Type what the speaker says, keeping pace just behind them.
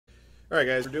All right,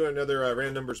 guys, we're doing another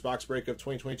random numbers box break of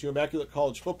 2022 Immaculate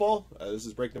College Football. This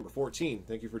is break number 14.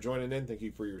 Thank you for joining in. Thank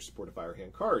you for your support of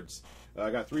Firehand Cards. I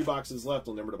got 3 boxes left.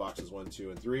 I'll number the boxes 1,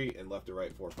 2, and 3, and left to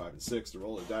right 4, 5, and 6. The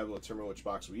roll of the die will determine which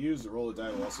box we use. The roll of the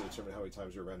die will also determine how many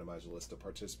times we randomize the list of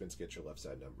participants. Get your left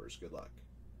side numbers. Good luck.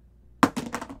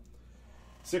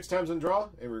 6 times on draw,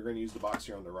 and we're going to use the box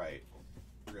here on the right.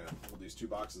 We're going to hold these 2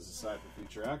 boxes aside for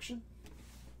future action.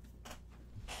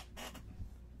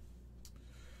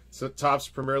 So Topps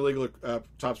Premier League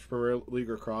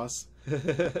Lacrosse.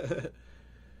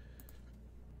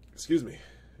 Excuse me.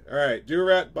 All right,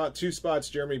 Durat bought 2 spots.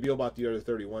 Jeremy Beal bought the other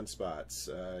 31 spots.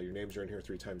 Your names are in here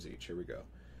 3 times each. Here we go.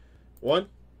 1,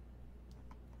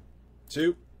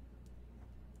 2,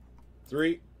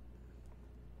 3,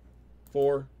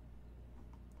 4,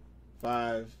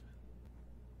 5,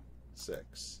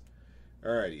 6.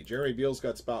 All righty, Jeremy Beal's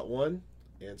got spot 1.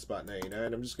 And spot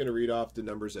 99. I'm just going to read off the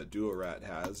numbers that Durat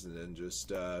has and then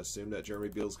just assume that Jeremy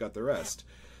Beal's got the rest.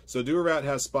 So Durat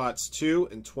has spots 2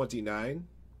 and 29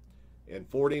 and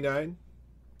 49,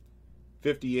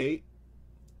 58,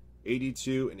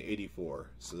 82, and 84.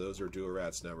 So those are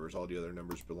Durat's numbers. All the other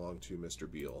numbers belong to Mr.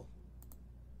 Beal.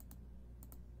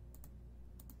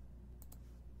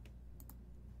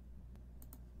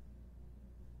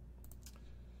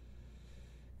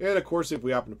 And of course, if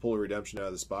we happen to pull a redemption out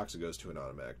of this box, it goes to an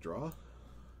automatic draw.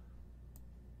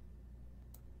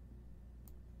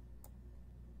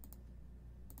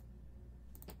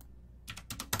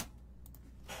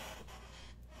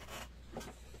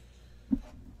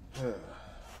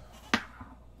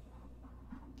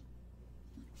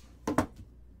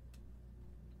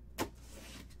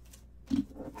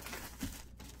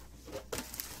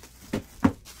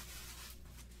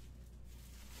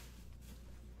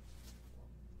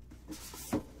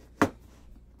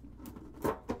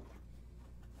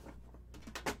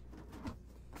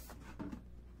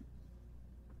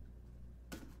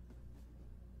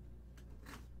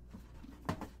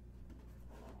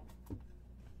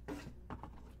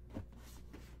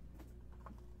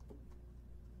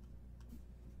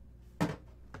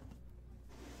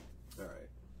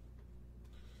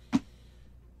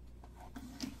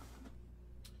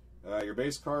 Your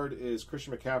base card is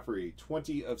Christian McCaffrey,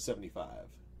 20 of 75.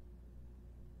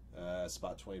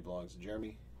 Spot 20 belongs to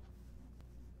Jeremy.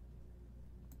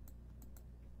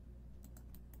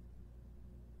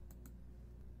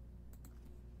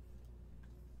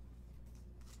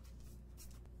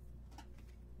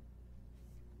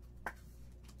 Let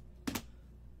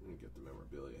me get the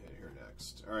memorabilia here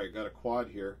next. All right, got a quad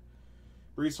here.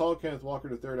 Brees Hall, Kenneth Walker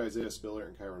III, Isaiah Spiller,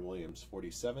 and Kyron Williams,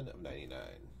 47 of 99.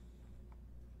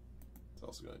 It's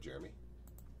also going to Jeremy.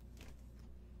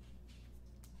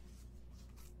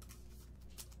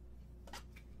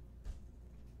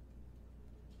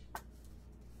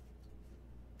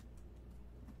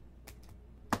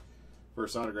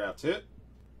 First autographed hit.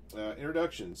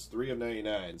 Introductions, 3 of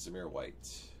 99, Zamir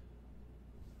White.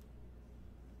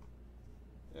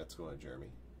 That's going to Jeremy.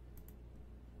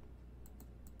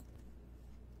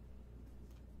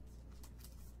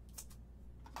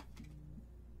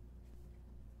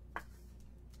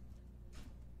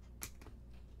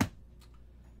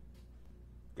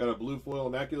 Got a blue foil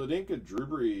Immaculate ink of Drew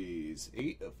Brees,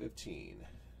 8 of 15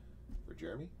 for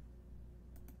Jeremy.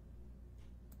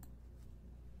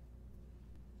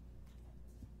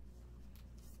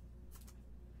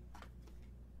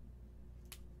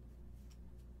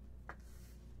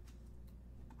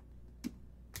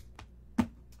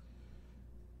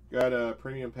 Got a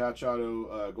premium patch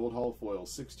auto gold hollow foil,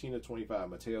 16 of 25,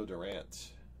 Mateo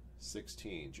Durant,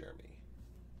 16, Jeremy.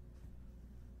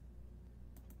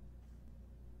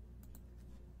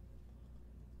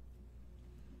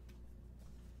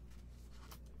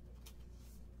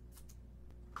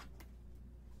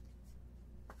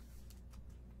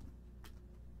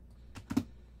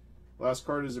 Last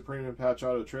card is a premium patch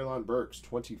auto Treylon Burks,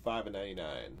 25 of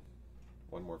 99.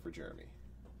 One more for Jeremy.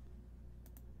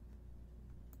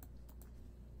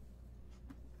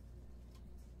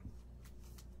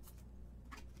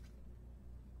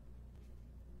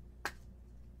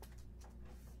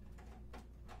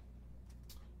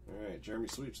 All right, Jeremy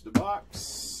sweeps the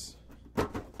box.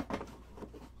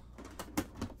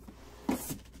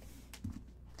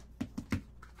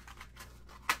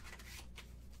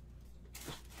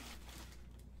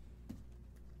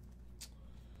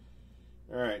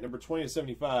 All right, number 20 of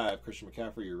 75, Christian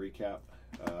McCaffrey, your recap.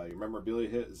 Your memorabilia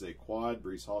hit is a quad,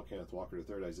 Brees Hall, Kenneth Walker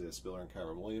III, Isaiah Spiller, and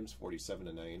Kyron Williams, 47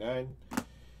 of 99.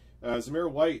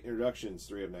 Zamir White, introductions,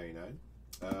 3 of 99.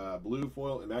 Blue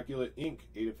foil Immaculate ink,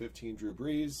 8 of 15, Drew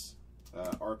Brees.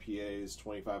 RPAs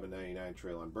 25 and 99,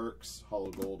 Treylon Burks.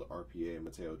 Hollow Gold RPA,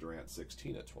 Mateo Durant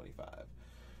 16 at 25.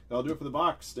 That'll do it for the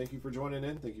box. Thank you for joining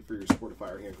in. Thank you for your support of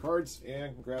Firehand Cards.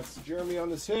 And congrats to Jeremy on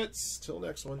his hits. Till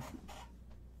next one.